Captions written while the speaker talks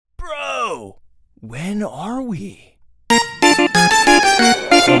When are we?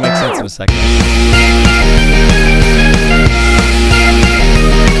 It'll make sense in a second.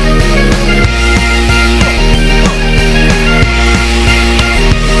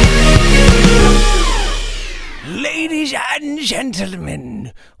 Ladies and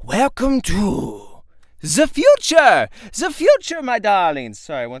gentlemen, welcome to the future! The future, my darlings!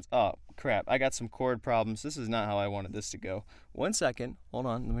 Sorry, oh, crap. I got some cord problems. This is not how I wanted this to go. 1 second. Hold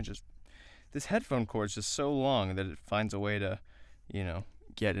on. Let me just... This headphone cord's just so long that it finds a way to,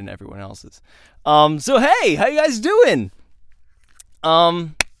 get in everyone else's. So hey, how you guys doing?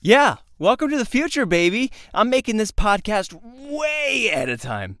 Yeah, welcome to the future, baby. I'm making this podcast way ahead of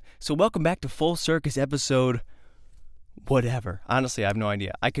time. So welcome back to Full Circus episode whatever. Honestly, I have no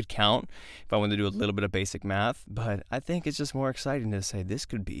idea. I could count if I wanted to do a little bit of basic math, but I think it's just more exciting to say this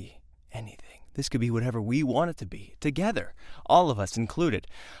could be anything. This could be whatever we want it to be, together, all of us included.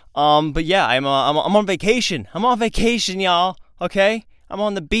 But yeah, I'm on vacation. I'm on vacation, y'all. Okay, I'm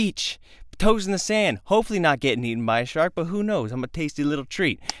on the beach, toes in the sand. Hopefully not getting eaten by a shark, but who knows? I'm a tasty little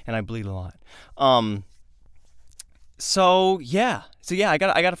treat, and I bleed a lot. So yeah, I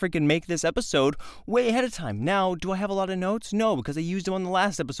gotta freaking make this episode way ahead of time. Now, do I have a lot of notes? No, because I used them on the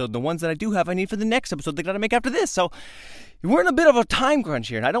last episode. The ones that I do have, I need for the next episode. They gotta make after this. So we're in a bit of a time crunch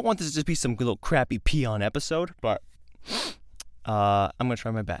here, and I don't want this to just be some little crappy peon episode, but I'm gonna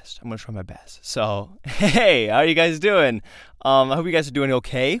try my best. So hey, how are you guys doing? I hope you guys are doing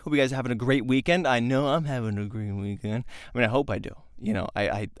okay. Hope you guys are having a great weekend. I know I'm having a great weekend. I mean, I hope I do.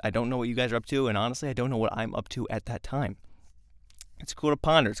 I don't know what you guys are up to, and honestly, I don't know what I'm up to at that time. It's cool to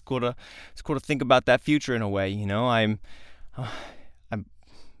ponder. It's cool to think about that future in a way. I'm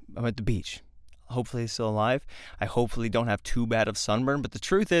at the beach. Hopefully, still alive. I hopefully don't have too bad of sunburn. But the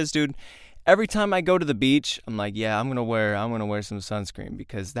truth is, dude, every time I go to the beach, I'm like, yeah, I'm gonna wear some sunscreen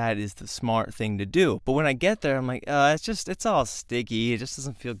because that is the smart thing to do. But when I get there, I'm like, it's all sticky. It just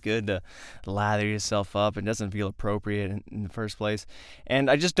doesn't feel good to lather yourself up. It doesn't feel appropriate in the first place,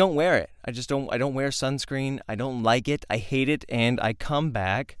 and I just don't wear it. I don't wear sunscreen. I don't like it. I hate it, and I come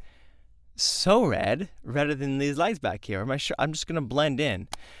back so redder than these lights back here. I'm just gonna blend in,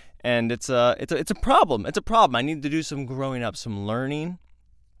 and it's a problem. It's a problem. I need to do some growing up, some learning.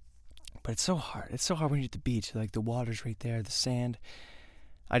 But it's so hard. It's so hard when you're at the beach. Like, the water's right there, the sand.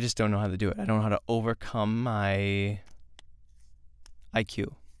 I just don't know how to do it. I don't know how to overcome my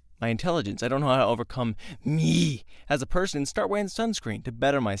IQ, my intelligence. I don't know how to overcome me as a person and start wearing sunscreen to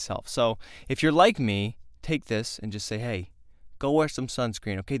better myself. So if you're like me, take this and just say, hey, go wear some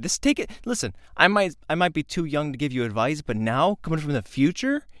sunscreen, okay? Take it. Listen, I might be too young to give you advice, but now, coming from the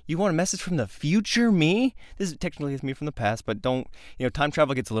future, you want a message from the future me? This technically is me from the past, but don't, time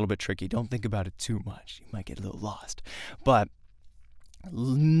travel gets a little bit tricky. Don't think about it too much. You might get a little lost. But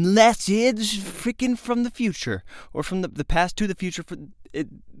message freaking from the future, or from the past to the future for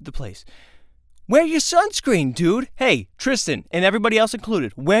the place. Wear your sunscreen, dude. Hey, Tristan, and everybody else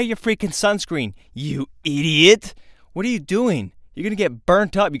included, wear your freaking sunscreen, you idiot. What are you doing? You're going to get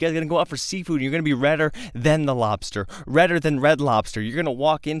burnt up. You guys are going to go out for seafood, and you're going to be redder than the lobster. Redder than Red Lobster. You're going to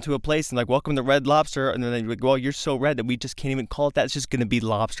walk into a place and welcome to Red Lobster, and then you're like, well, you're so red that we just can't even call it that. It's just going to be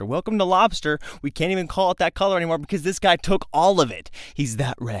lobster. Welcome to lobster. We can't even call it that color anymore because this guy took all of it. He's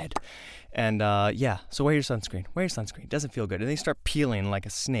that red. And, so wear your sunscreen. It doesn't feel good. And then you start peeling like a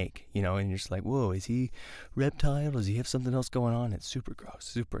snake, and you're just like, whoa, is he reptile? Does he have something else going on? It's super gross.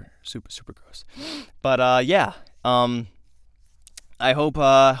 Super, super, super gross. But, I hope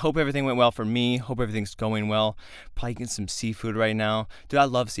everything went well for me. Hope everything's going well. Probably getting some seafood right now. Dude, I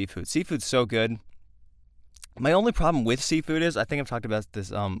love seafood. Seafood's so good. My only problem with seafood is, I think I've talked about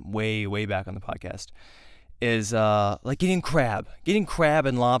this way, way back on the podcast, is like getting crab. Getting crab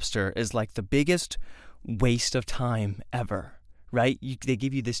and lobster is like the biggest waste of time ever. Right? They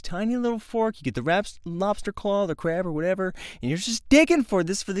give you this tiny little fork. You get the lobster claw, the crab, or whatever, and you're just digging for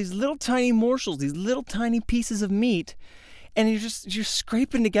these little tiny morsels, these little tiny pieces of meat. And you're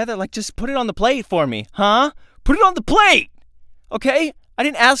scraping together, like, just put it on the plate for me, huh? Put it on the plate, okay? I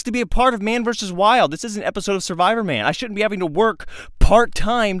didn't ask to be a part of Man vs. Wild. This is an episode of Survivor Man. I shouldn't be having to work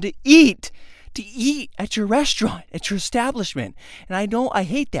part-time to eat at your restaurant, at your establishment. And I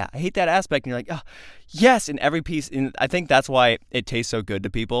hate that. I hate that aspect. And you're like, oh, yes, in every piece. And I think that's why it tastes so good to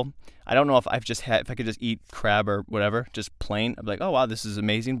people. I don't know if I could just eat crab or whatever, just plain. I'd be like, oh, wow, this is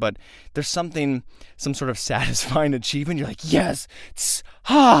amazing. But there's some sort of satisfying achievement. You're like, yes,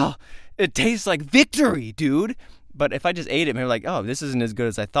 it tastes like victory, dude. But if I just ate it, maybe like, oh, this isn't as good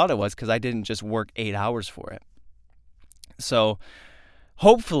as I thought it was because I didn't just work 8 hours for it. So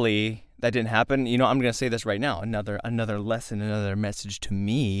hopefully that didn't happen. I'm going to say this right now. Another lesson, another message to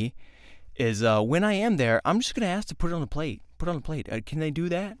me is when I am there, I'm just gonna ask to put it on the plate. Can they do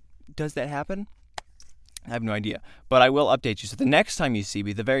that? Does that happen? I have no idea, but I will update you. So the next time you see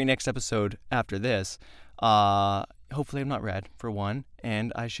me, the very next episode after this, hopefully I'm not red for one,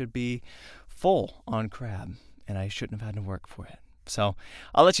 and I should be full on crab, and I shouldn't have had to work for it. So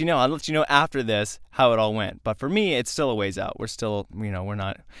I'll let you know. I'll let you know after this how it all went. But for me, it's still a ways out. We're still, we're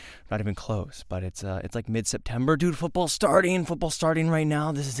not even close. But it's like mid-September, dude. Football's starting right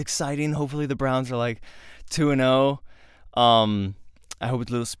now. This is exciting. Hopefully the Browns are like 2-0. I hope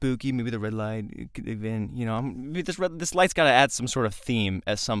it's a little spooky. Maybe the red light could even, maybe this light's got to add some sort of theme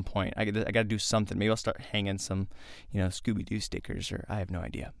at some point. I got to do something. Maybe I'll start hanging some, Scooby-Doo stickers, or I have no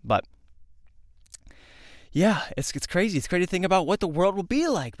idea. But yeah, it's crazy. It's crazy to think about what the world will be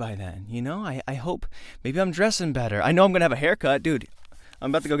like by then. I hope maybe I'm dressing better. I know I'm gonna have a haircut, dude.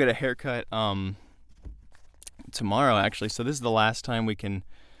 I'm about to go get a haircut tomorrow, actually. So this is the last time we can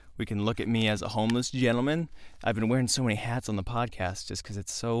look at me as a homeless gentleman. I've been wearing so many hats on the podcast just because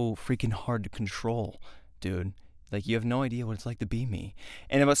it's so freaking hard to control, dude. Like, you have no idea what it's like to be me.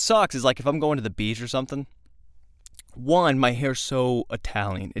 And what sucks is, like, if I'm going to the beach or something, one, my hair's so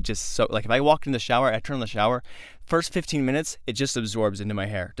Italian. It just like, if I walk in the shower, I turn on the shower, first 15 minutes, it just absorbs into my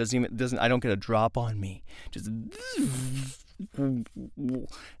hair. I don't get a drop on me. Just, I'm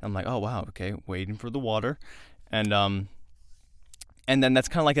like, oh wow, okay, waiting for the water, and then that's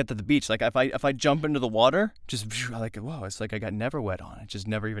kind of like at the beach. Like, if I jump into the water, just like, whoa, it's like I got never wet on. It just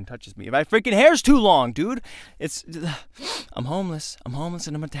never even touches me. If my freaking hair's too long, dude, I'm homeless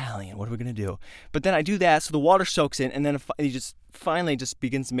and I'm Italian. What are we gonna do? But then I do that, so the water soaks in, and then it just finally just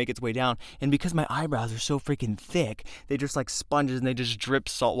begins to make its way down. And because my eyebrows are so freaking thick, they just like sponges, and they just drip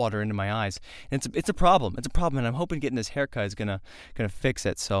salt water into my eyes. And it's a problem. It's a problem, and I'm hoping getting this haircut is gonna fix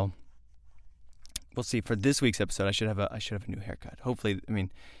it. So we'll see. For this week's episode, I should have a new haircut. Hopefully,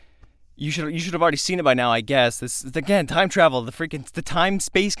 you should have already seen it by now, I guess. This is, again, time travel, the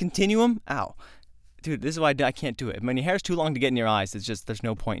time-space continuum. Ow. Dude, this is why I can't do it. When your hair's too long to get in your eyes, it's just, there's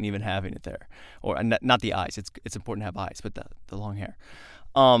no point in even having it there. Or not the eyes. It's important to have eyes, but the long hair.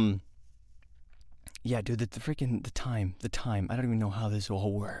 Yeah, dude, the time. I don't even know how this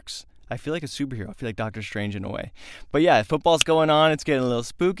all works. I feel like a superhero. I feel like Doctor Strange in a way. But yeah, football's going on. It's getting a little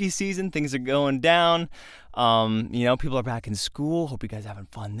spooky season. Things are going down. People are back in school. Hope you guys are having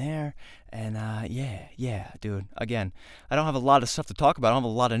fun there. And yeah, dude. Again, I don't have a lot of stuff to talk about. I don't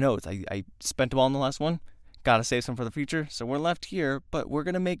have a lot of notes. I spent them all in the last one. Gotta save some for the future. So we're left here, but we're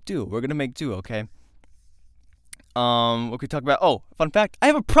gonna make do. Okay? What could we talk about? Oh, fun fact. I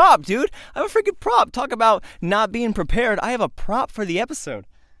have a prop, dude. I have a freaking prop. Talk about not being prepared. I have a prop for the episode.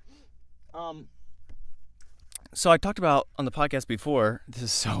 So I talked about on the podcast before, this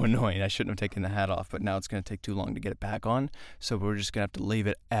is so annoying, I shouldn't have taken the hat off, but now it's going to take too long to get it back on, so we're just going to have to leave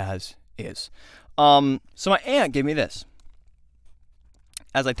it as is. So my aunt gave me this.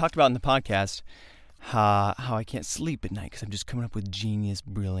 As I talked about in the podcast, how I can't sleep at night because I'm just coming up with genius,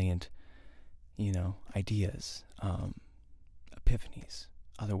 brilliant, ideas, epiphanies,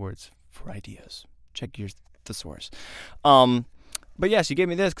 other words for ideas. Check your thesaurus. But yeah, she gave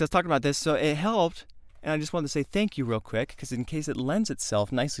me this because I was talking about this, so it helped, and I just wanted to say thank you real quick, because in case it lends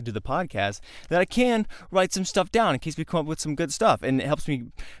itself nicely to the podcast, that I can write some stuff down in case we come up with some good stuff, and it helps me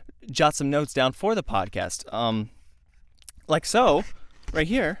jot some notes down for the podcast. Like so, right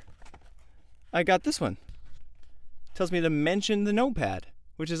here, I got this one. It tells me to mention the notepad,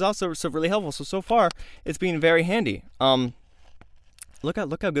 which is also so really helpful. So far, it's been very handy. Look how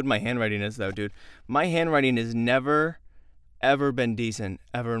good my handwriting is, though, dude. My handwriting has never ever been decent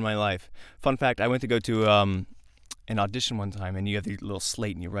ever in my life. Fun fact, I went to go to an audition one time, and you have the little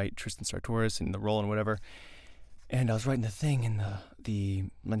slate and you write Tristan Sartoris and the role and whatever, and I was writing the thing, and the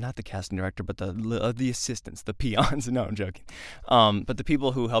not the casting director, but the assistants, the peons. No, I'm joking. But the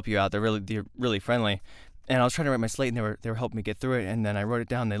people who help you out, they're really friendly. And I was trying to write my slate, and they were helping me get through it. And then I wrote it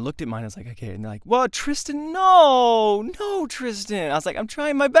down. They looked at mine. I was like, okay. And they're like, well, Tristan, no, Tristan. I was like, I'm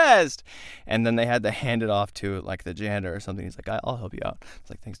trying my best. And then they had to hand it off to like the janitor or something. He's like, I'll help you out. I was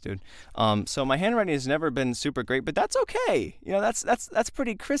like, thanks, dude. So my handwriting has never been super great, but that's okay. That's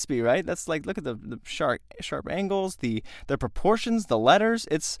pretty crispy, right? That's like, look at the sharp angles, the proportions, the letters.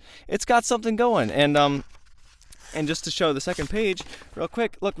 It's got something going. And just to show the second page, real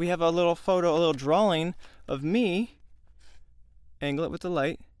quick, look, we have a little photo, a little drawing of me, angle it with the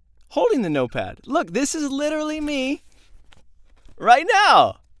light, holding the notepad. Look, this is literally me right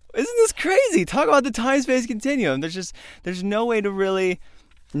now. Isn't this crazy? Talk about the time-space continuum. There's no way to really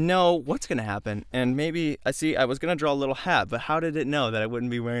know what's going to happen. And maybe, I was going to draw a little hat, but how did it know that I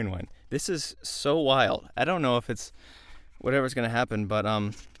wouldn't be wearing one? This is so wild. I don't know if it's whatever's going to happen, but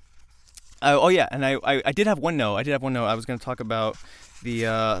Oh yeah, and I did have one note. I was going to talk about the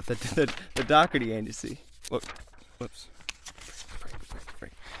Doherty agency. Whoops.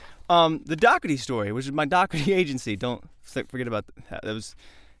 The Doherty story, which is my Doherty agency. Don't forget about that. That was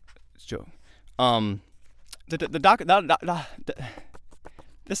a joke.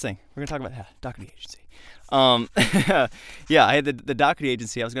 This thing we're gonna talk about Doherty agency. Yeah, I had the Doherty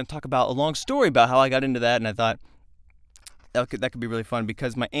agency. I was gonna talk about a long story about how I got into that, and I thought that could be really fun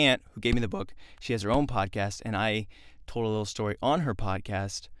because my aunt, who gave me the book, she has her own podcast, and I told a little story on her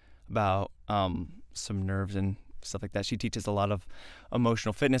podcast about some nerves and stuff like that. She teaches a lot of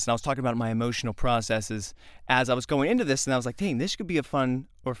emotional fitness, and I was talking about my emotional processes as I was going into this, and I was like, dang, this could be a fun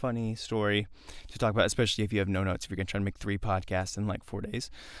or funny story to talk about, especially if you have no notes, if you're going to try to make 3 podcasts in like 4 days.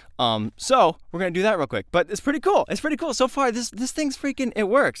 So we're going to do that real quick, but it's pretty cool. So far, this thing's freaking, it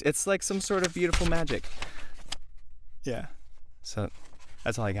works. It's like some sort of beautiful magic. Yeah. So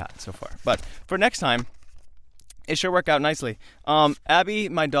that's all I got so far. But for next time, it should work out nicely. Abby,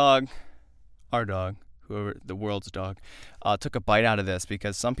 my dog, our dog, whoever, the world's dog, took a bite out of this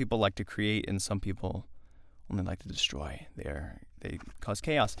because some people like to create and some people only like to destroy. They cause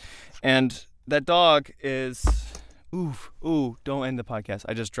chaos. And that dog is, don't end the podcast.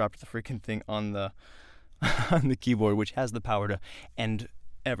 I just dropped the freaking thing on the on the keyboard, which has the power to end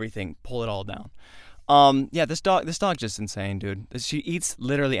everything, pull it all down. Yeah, this dog's just insane, dude. She eats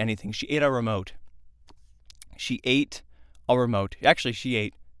literally anything. She ate our remote. Actually, she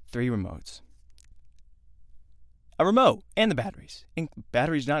ate 3 remotes. A remote and the batteries.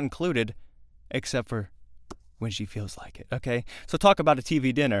 Batteries not included, except for when she feels like it, okay? So talk about a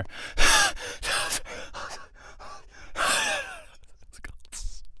TV dinner.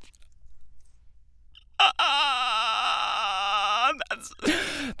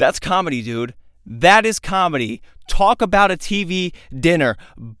 That's comedy, dude. That is comedy. Talk about a TV dinner.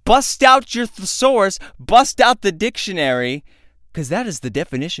 Bust out your thesaurus. Bust out the dictionary. Because that is the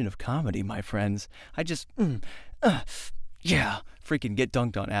definition of comedy, my friends. I just, freaking get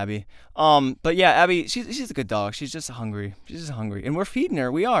dunked on, Abby. But yeah, Abby, she's a good dog. She's just hungry. And we're feeding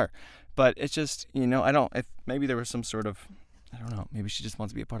her. We are. But it's just, maybe there was some sort of, I don't know. Maybe she just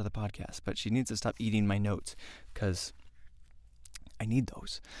wants to be a part of the podcast. But she needs to stop eating my notes. Because I need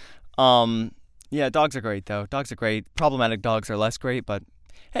those. Yeah, dogs are great, though. Dogs are great. Problematic dogs are less great, but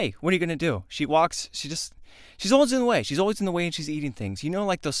hey, what are you going to do? She walks, she's always in the way. She's always in the way and she's eating things. You know,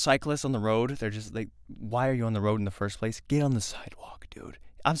 like those cyclists on the road? They're just like, why are you on the road in the first place? Get on the sidewalk, dude.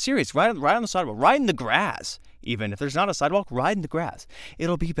 I'm serious. Ride on the sidewalk. Ride in the grass. Even if there's not a sidewalk, ride in the grass.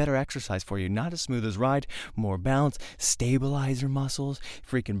 It'll be better exercise for you. Not as smooth as ride, more balance, stabilize your muscles,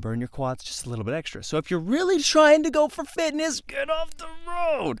 freaking burn your quads just a little bit extra. So if you're really trying to go for fitness, get off the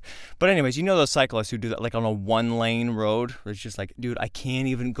road. But anyways, you know those cyclists who do that like on a 1-lane road where it's just like, dude, I can't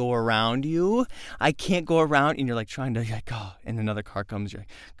even go around you. I can't go around, and you're like trying to and another car comes, you're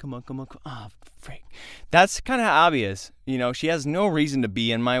like, come on. Ah, freak. That's kind of how Abby is. She has no reason to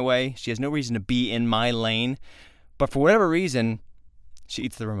be in my way. She has no reason to be in my lane. But for whatever reason, she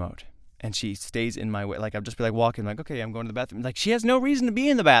eats the remote. And she stays in my way. Like, I'll just be like walking, like, okay, I'm going to the bathroom. Like, she has no reason to be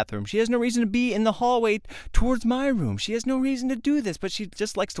in the bathroom. She has no reason to be in the hallway towards my room. She has no reason to do this, but she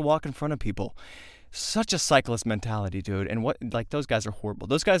just likes to walk in front of people. Such a cyclist mentality, dude. And those guys are horrible.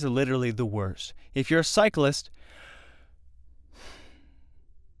 Those guys are literally the worst. If you're a cyclist,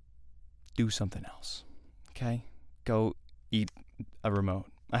 do something else. Okay? Go eat a remote.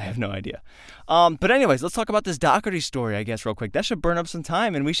 I have no idea. But anyways, let's talk about this Doherty story, I guess, real quick. That should burn up some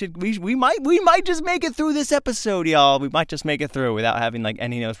time, and we might just make it through this episode, y'all. We might just make it through without having like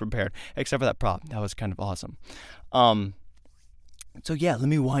any notes prepared, except for that prop. That was kind of awesome. So yeah, let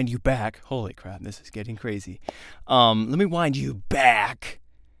me wind you back. Holy crap, this is getting crazy. Let me wind you back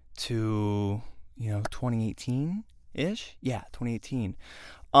to 2018-ish. Yeah, 2018.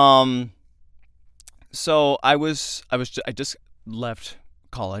 So I just left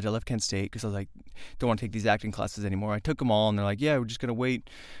college. I left Kent State because I was like, don't want to take these acting classes anymore. I took them all, and they're like, yeah, we're just going to wait,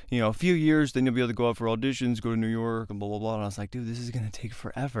 a few years, then you'll be able to go out for auditions, go to New York, and blah, blah, blah. And I was like, dude, this is going to take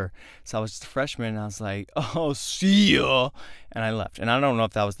forever. So I was just a freshman, and I was like, oh, see ya. And I left. And I don't know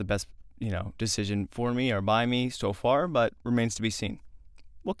if that was the best, decision for me or by me so far, but remains to be seen.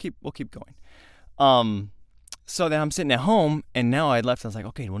 We'll keep going. So then I'm sitting at home, and now I left. I was like,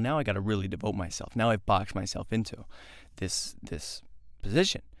 okay, well, now I got to really devote myself. Now I've boxed myself into this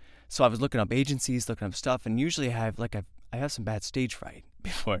position. So I was looking up agencies, looking up stuff, and usually I have some bad stage fright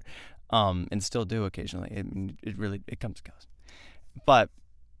before, and still do occasionally. It comes and goes. But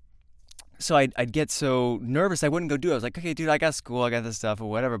so I'd get so nervous I wouldn't go do it. I was like, okay, dude, I got school, I got this stuff or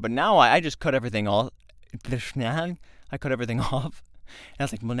whatever. But now I just cut everything off. I cut everything off. I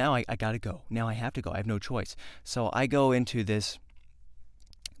was like, well, now I gotta go. Now I have to go. I have no choice. So I go into this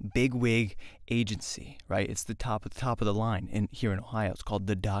big wig agency, right? It's the top of the line here in Ohio. It's called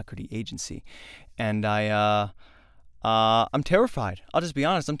the Dougherty Agency, and I'm terrified. I'll just be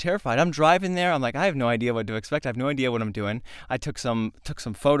honest. I'm terrified. I'm driving there. I'm like, I have no idea what to expect. I have no idea what I'm doing. I took some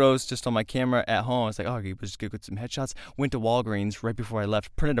photos just on my camera at home. I was like, oh, okay, just get some headshots. Went to Walgreens right before I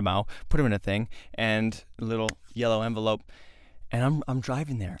left, printed them out, put them in a thing, and a little yellow envelope. And I'm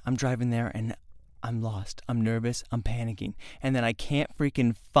driving there. And I'm lost. I'm nervous. I'm panicking. And then I can't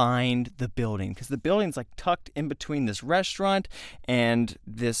freaking find the building because the building's like tucked in between this restaurant and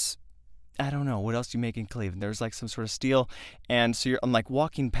this, I don't know, what else do you make in Cleveland? There's like some sort of steel. And so I'm like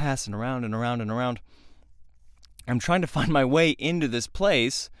walking past and around and around and around. I'm trying to find my way into this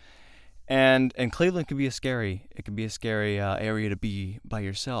place. And Cleveland can be a scary area to be by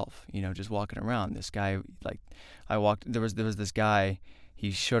yourself, just walking around. This guy, like, there was this guy. He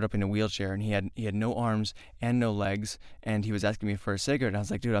showed up in a wheelchair and he had no arms and no legs, and he was asking me for a cigarette. And I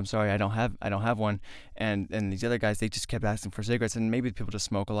was like, dude, I'm sorry, I don't have one. And these other guys, they just kept asking for cigarettes, and maybe people just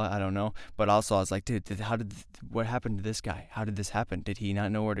smoke a lot, I don't know. But also I was like, dude, what happened to this guy? How did this happen? Did he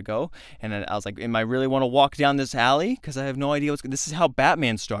not know where to go? And I was like, am I really want to walk down this alley? Because I have no idea this is how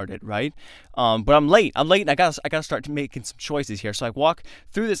Batman started, right? But I'm late, and I gotta start making some choices here. So I walk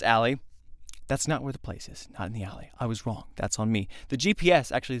through this alley. That's not where the place is. Not in the alley. I was wrong. That's on me. The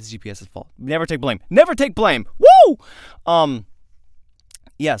GPS, actually, it's the GPS's fault. Never take blame. Woo!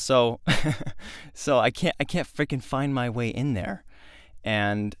 Yeah, so I can't freaking find my way in there.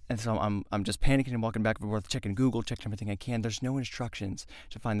 And so I'm just panicking and walking back and forth, checking Google, checking everything I can. There's no instructions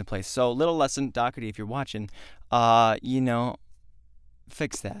to find the place. So little lesson, Dougherty, if you're watching,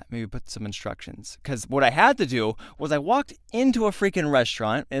 fix that. Maybe put some instructions. Because what I had to do was I walked into a freaking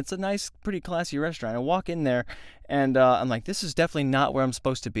restaurant. It's a nice, pretty classy restaurant. I walk in there, and I'm like, this is definitely not where I'm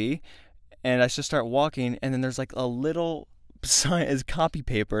supposed to be. And I just start walking, and then there's like a little sign as copy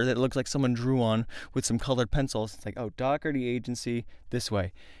paper that looks like someone drew on with some colored pencils. It's like, oh, Dougherty Agency, this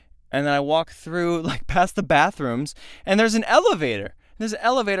way. And then I walk through, like, past the bathrooms, and there's an elevator. There's an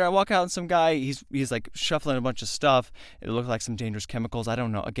elevator. I walk out, and some guy, he's like shuffling a bunch of stuff. It looked like some dangerous chemicals. I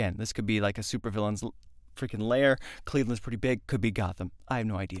don't know. Again, this could be like a supervillain's freaking lair. Cleveland's pretty big. Could be Gotham. I have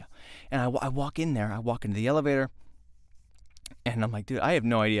no idea. And I walk in there. I walk into the elevator, and I'm like, dude, I have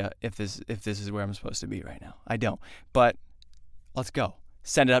no idea if this is where I'm supposed to be right now. I don't. But let's go.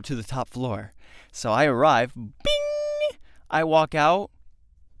 Send it up to the top floor. So I arrive. Bing! I walk out.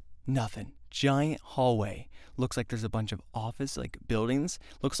 Nothing. Giant hallway. Looks like there's a bunch of office, like, buildings.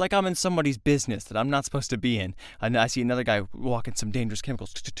 Looks like I'm in somebody's business that I'm not supposed to be in. And I see another guy walking some dangerous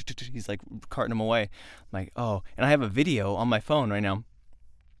chemicals. He's, like, carting them away. I'm like, oh. And I have a video on my phone right now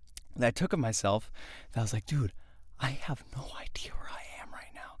that I took of myself. That I was like, dude, I have no idea where I am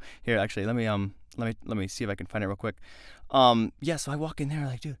right now. Here, actually, let me see if I can find it real quick. So I walk in there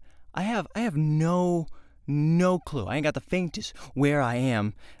like, dude, I have no clue. I ain't got the faintest where I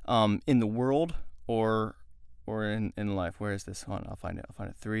am in the world or in life. Where is this? Hold on, I'll find it.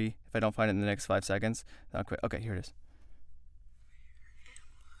 3. If I don't find it in the next 5 seconds, then I'll quit. Okay, here it is.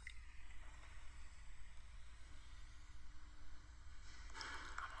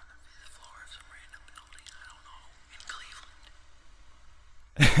 I'm on the 5th floor of some random building. I don't know,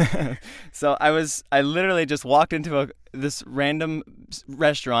 in Cleveland. So I literally just walked into this random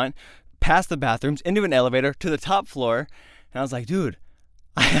restaurant, past the bathrooms, into an elevator to the top floor, and I was like, dude,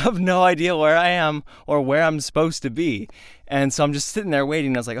 I have no idea where I am or where I'm supposed to be. And so I'm just sitting there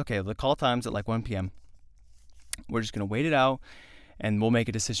waiting. And I was like, okay, the call time's at like 1 p.m. We're just going to wait it out, and we'll make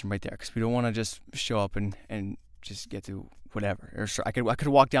a decision right there, because we don't want to just show up and just get to whatever. Or I could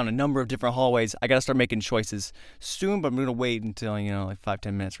walk down a number of different hallways. I got to start making choices soon, but I'm going to wait until, like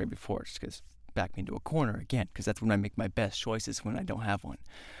 5-10 minutes right before, just because back me into a corner again, because that's when I make my best choices, when I don't have one.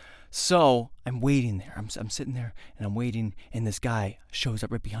 So I'm waiting there. I'm sitting there and I'm waiting, and this guy shows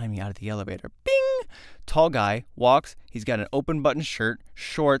up right behind me out of the elevator. Bing! Tall guy walks. He's got an open button shirt,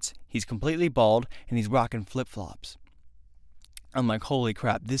 shorts. He's completely bald, and he's rocking flip flops. I'm like, holy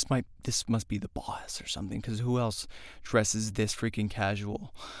crap! This must be the boss or something, because who else dresses this freaking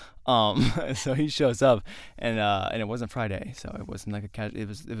casual? So he shows up, and it wasn't Friday, so it wasn't like it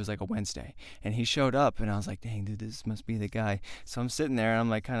was like a Wednesday, and he showed up, and I was like, dang, dude, this must be the guy. So I'm sitting there, and I'm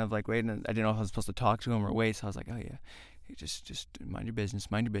like, kind of like waiting. I didn't know if I was supposed to talk to him or wait, so I was like, oh yeah, just mind your business,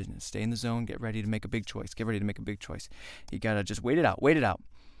 stay in the zone, get ready to make a big choice. You gotta just wait it out.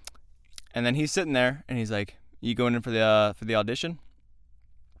 And then he's sitting there, and he's like, you going in for the audition?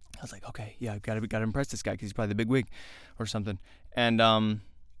 I was like, okay, yeah, gotta impress this guy, because he's probably the big wig or something. And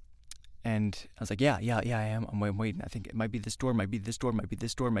And I was like, yeah, I am. I'm waiting. I think it might be this door, might be this door, might be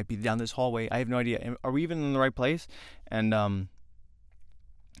this door, might be down this hallway. I have no idea. Are we even in the right place? And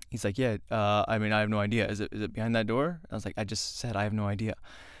he's like, yeah. I mean, I have no idea. Is it behind that door? I was like, I just said I have no idea.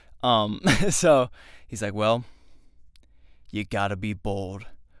 So he's like, well, you gotta be bold.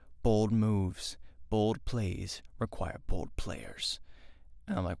 Bold moves, bold plays require bold players.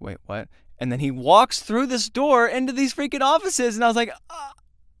 And I'm like, wait, what? And then he walks through this door into these freaking offices, and I was like,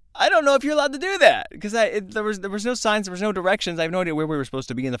 I don't know if you're allowed to do that, because there was no signs, there was no directions. I have no idea where we were supposed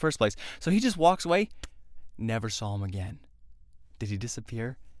to be in the first place. So he just walks away. Never saw him again. Did he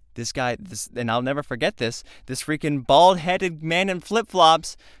disappear? This guy, and I'll never forget this freaking bald-headed man in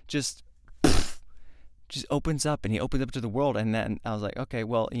flip-flops just opens up, and he opens up to the world. And then I was like, okay,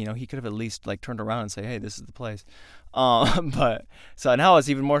 well, he could have at least like turned around and say, hey, this is the place. But so now I was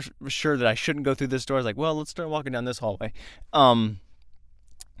even more sure that I shouldn't go through this door. I was like, well, let's start walking down this hallway.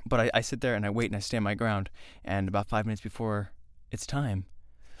 But I sit there and I wait and I stand my ground. And about 5 minutes before it's time,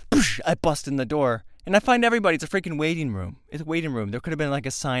 I bust in the door and I find everybody. It's a freaking waiting room. It's a waiting room. There could have been like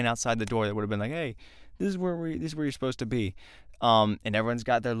a sign outside the door that would have been like, hey, this is where you're supposed to be. And everyone's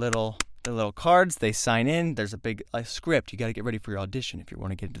got their little cards. They sign in. There's a big script. You got to get ready for your audition if you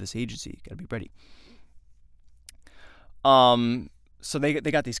want to get into this agency. You got to be ready. So they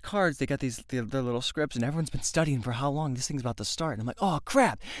got these cards, they got their little scripts, and everyone's been studying for how long this thing's about to start. And I'm like, oh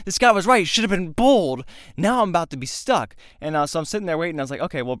crap, this guy was right. Should have been bold. Now I'm about to be stuck. And so I'm sitting there waiting. I was like,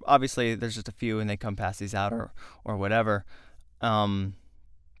 okay, well, obviously there's just a few, and they come pass these out or whatever. So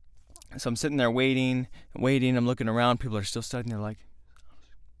I'm sitting there waiting. I'm looking around. People are still studying. They're like,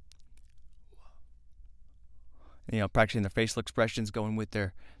 practicing their facial expressions, going with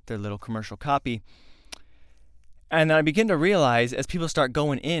their little commercial copy. And then I begin to realize, as people start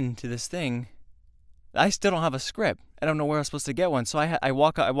going into this thing, I still don't have a script. I don't know where I'm supposed to get one. So I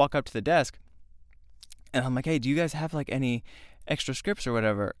walk up to the desk, and I'm like, hey, do you guys have like any extra scripts or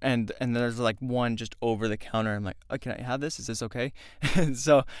whatever? And there's like one just over the counter. I'm like, oh, can I have this? Is this okay? And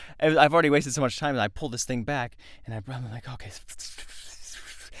so I've already wasted so much time, and I pull this thing back, and I'm like, okay.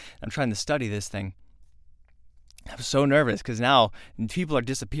 I'm trying to study this thing. I was so nervous because now people are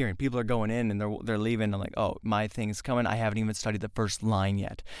disappearing. People are going in and they're leaving. I'm like, oh, my thing's coming. I haven't even studied the first line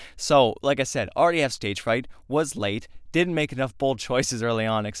yet. So, like I said, already have stage fright, was late, didn't make enough bold choices early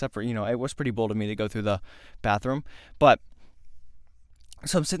on, except for, it was pretty bold of me to go through the bathroom. But,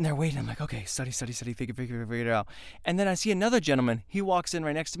 so I'm sitting there waiting. I'm like, okay, study, figure it out. And then I see another gentleman. He walks in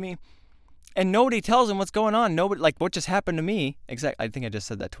right next to me. And nobody tells him what's going on. Nobody, like, what just happened to me? I think I just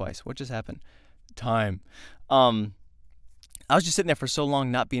said that twice. What just happened? Time. I was just sitting there for so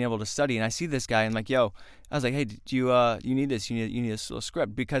long not being able to study, and I see this guy and like, yo, I was like, hey, do you need this? You need this little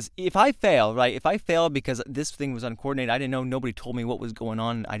script, because if I fail because this thing was uncoordinated, I didn't know, nobody told me what was going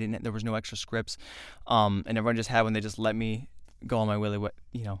on, there was no extra scripts, and everyone just had one. They just let me go on my willy,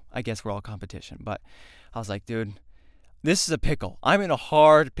 I guess we're all competition. But I was like, dude, this is a pickle. I'm in a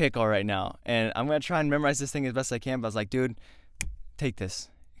hard pickle right now, and I'm gonna try and memorize this thing as best I can. But I was like, dude, take this,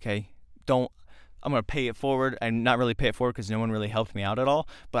 okay? I'm gonna pay it forward, and not really pay it forward because no one really helped me out at all.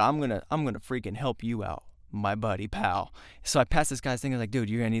 But I'm gonna freaking help you out, my buddy, pal. So I passed this guy's thing. I was like, dude,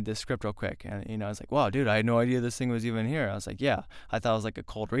 you're gonna need this script real quick. And I was like, wow, dude, I had no idea this thing was even here. I was like, yeah, I thought it was like a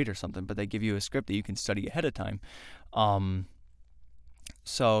cold read or something. But they give you a script that you can study ahead of time.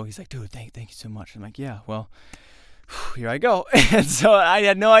 So he's like, dude, thank you so much. I'm like, yeah, well, here I go. And so I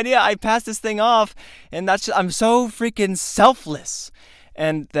had no idea. I passed this thing off, and I'm so freaking selfless,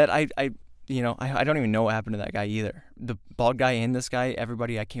 and that I don't even know what happened to that guy either. The bald guy and this guy,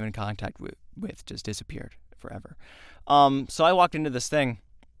 everybody I came in contact with just disappeared forever. So I walked into this thing,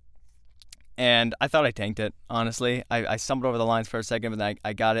 and I thought I tanked it, honestly. I stumbled over the lines for a second, but then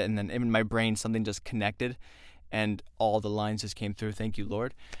I got it, and then in my brain something just connected, and all the lines just came through. Thank you,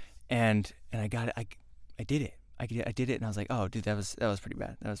 Lord. And I got it. I did it. I did it, and I was like, oh, dude, that was pretty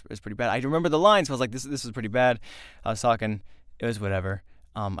bad. It was pretty bad. I remember the lines, so I was like, this is pretty bad. I was talking. It was whatever.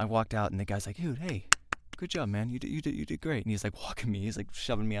 I walked out, and the guy's like, dude, hey, good job, man. You did great. And he's like walking me. He's like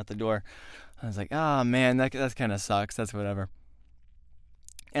shoving me out the door. I was like, oh, man, that kind of sucks. That's whatever.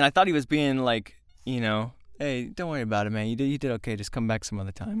 And I thought he was being like, hey, don't worry about it, man. You did okay. Just come back some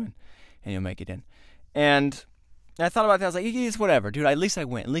other time, and you'll make it in. And I thought about that. I was like, it's whatever, dude. At least I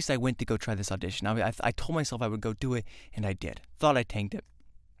went. At least I went to go try this audition. I told myself I would go do it, and I did. Thought I tanked it.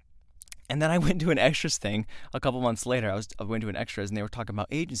 And then I went to an extras thing a couple months later. I went to an extras, and they were talking about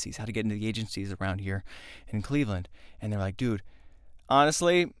agencies, how to get into the agencies around here in Cleveland. And they're like, dude,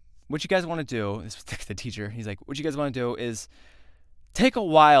 honestly, what you guys want to do, this was the teacher, he's like, what you guys want to do is take a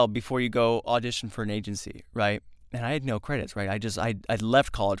while before you go audition for an agency, right? and I had no credits, right? I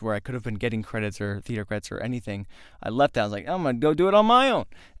left college where I could have been getting credits or theater credits or anything. I left that. I was like, I'm gonna go do it on my own.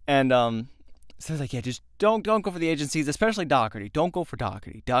 And so I was like, yeah, just don't go for the agencies, especially Doherty. Don't go for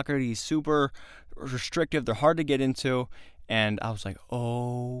Doherty. Doherty is super restrictive. They're hard to get into. And I was like,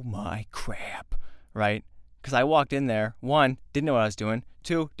 oh my crap, right? Because I walked in there, 1, didn't know what I was doing.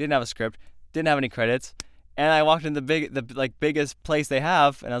 2, didn't have a script, didn't have any credits. And I walked in the biggest place they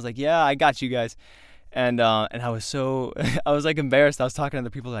have, and I was like, yeah, I got you guys. And I was so, I was like embarrassed. I was talking to other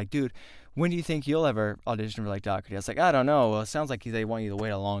people like, dude, when do you think you'll ever audition for like Doherty? I was like, I don't know. Well, it sounds like they want you to wait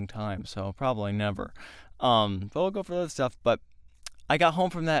a long time, so probably never. But we'll go for other stuff. But I got home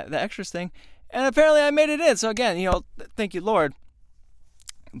from the extras thing, and apparently I made it in. So again, thank you, Lord.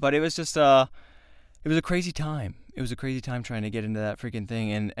 But it was just it was a crazy time. It was a crazy time trying to get into that freaking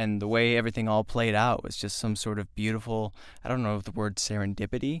thing, and the way everything all played out was just some sort of beautiful, I don't know if the word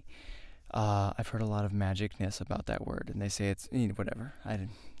serendipity. I've heard a lot of magicness about that word, and they say it's whatever. I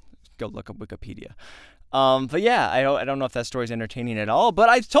didn't go look up Wikipedia. But yeah, I don't know if that story's entertaining at all, but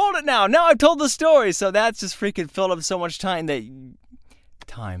I've told it now. Now I've told the story, so that's just freaking filled up so much time that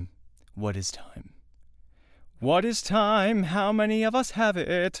time. What is time? What is time? How many of us have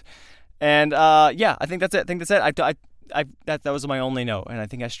it? And yeah, I think that's it. That was my only note, and I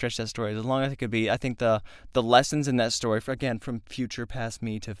think I stretched that story as long as it could be. I think the lessons in that story, from future past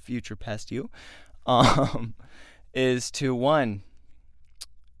me to future past you, is to 1,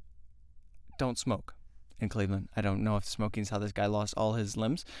 don't smoke in Cleveland. I don't know if smoking is how this guy lost all his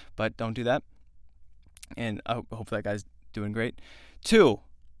limbs, but don't do that. And I hope that guy's doing great. 2,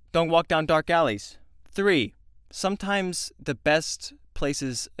 don't walk down dark alleys. 3, sometimes the best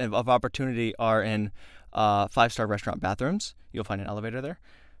places of opportunity are in 5-star restaurant bathrooms. You'll find an elevator there.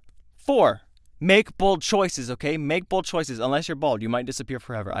 4, make bold choices, okay? Make bold choices. Unless you're bald, you might disappear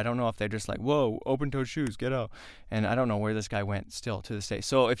forever. I don't know if they're just like, whoa, open-toed shoes, get out. And I don't know where this guy went still to this day.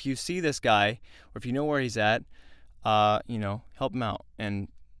 So if you see this guy, or if you know where he's at, help him out. And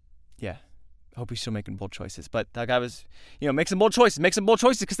yeah, hope he's still making bold choices. But that guy was, make some bold choices. Make some bold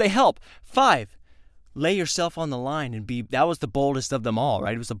choices because they help. 5, lay yourself on the line and that was the boldest of them all,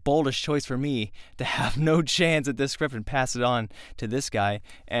 right? It was the boldest choice for me to have no chance at this script and pass it on to this guy.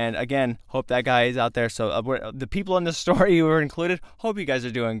 And again, hope that guy is out there. So the people in the story who were included, hope you guys are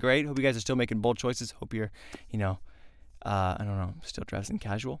doing great. Hope you guys are still making bold choices. Hope you're, I don't know, still dressing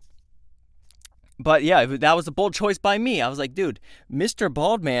casual. But yeah, that was a bold choice by me. I was like, dude, Mr.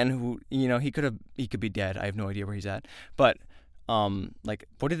 Baldman, who, he could be dead. I have no idea where he's at. But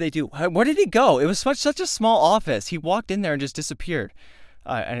what did they do? Where did he go? It was such a small office. He walked in there and just disappeared.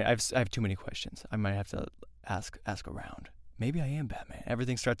 I have too many questions. I might have to ask around. Maybe I am Batman.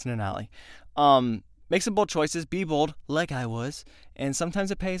 Everything starts in an alley. Make some bold choices. Be bold, like I was, and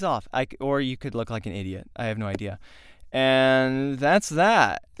sometimes it pays off. Or you could look like an idiot. I have no idea. And that's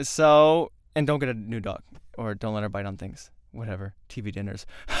that. So, and don't get a new dog, or don't let her bite on things. Whatever. TV dinners.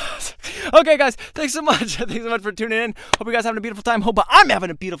 Okay, guys. Thanks so much. Thanks so much for tuning in. Hope you guys are having a beautiful time. Hope I'm having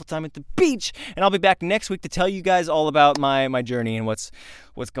a beautiful time at the beach. And I'll be back next week to tell you guys all about my journey and what's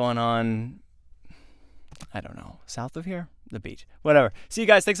going on. I don't know. South of here? The beach. Whatever. See you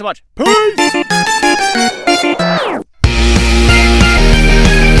guys. Thanks so much. Peace!